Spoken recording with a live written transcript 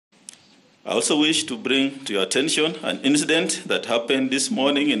I also wish to bring to your attention an incident that happened this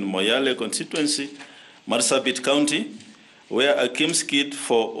morning in Moyale constituency, Marsabit County, where a kiems kit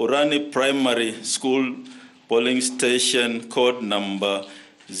for Orani Primary School polling station code number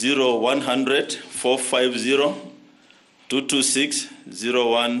 0100 450 226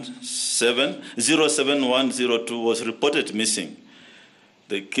 07102 was reported missing.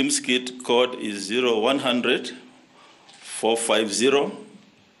 The kiems kit code is 0100 450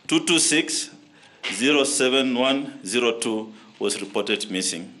 226 07102 was reported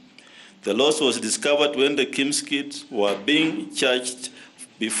missing. The loss was discovered when the kiems kits were being charged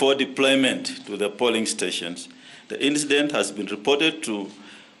before deployment to the polling stations. The incident has been reported to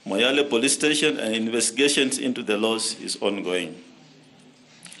Moyale Police Station and investigations into the loss is ongoing.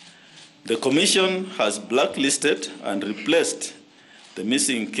 The Commission has blacklisted and replaced the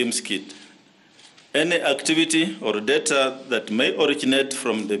missing kiems kit. Any activity or data that may originate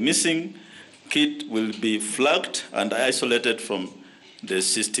from the missing kit will be flagged and isolated from the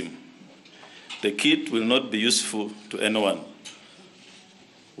system. The kit will not be useful to anyone.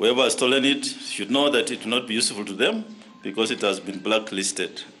 Whoever has stolen it should know that it will not be useful to them because it has been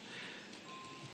blacklisted.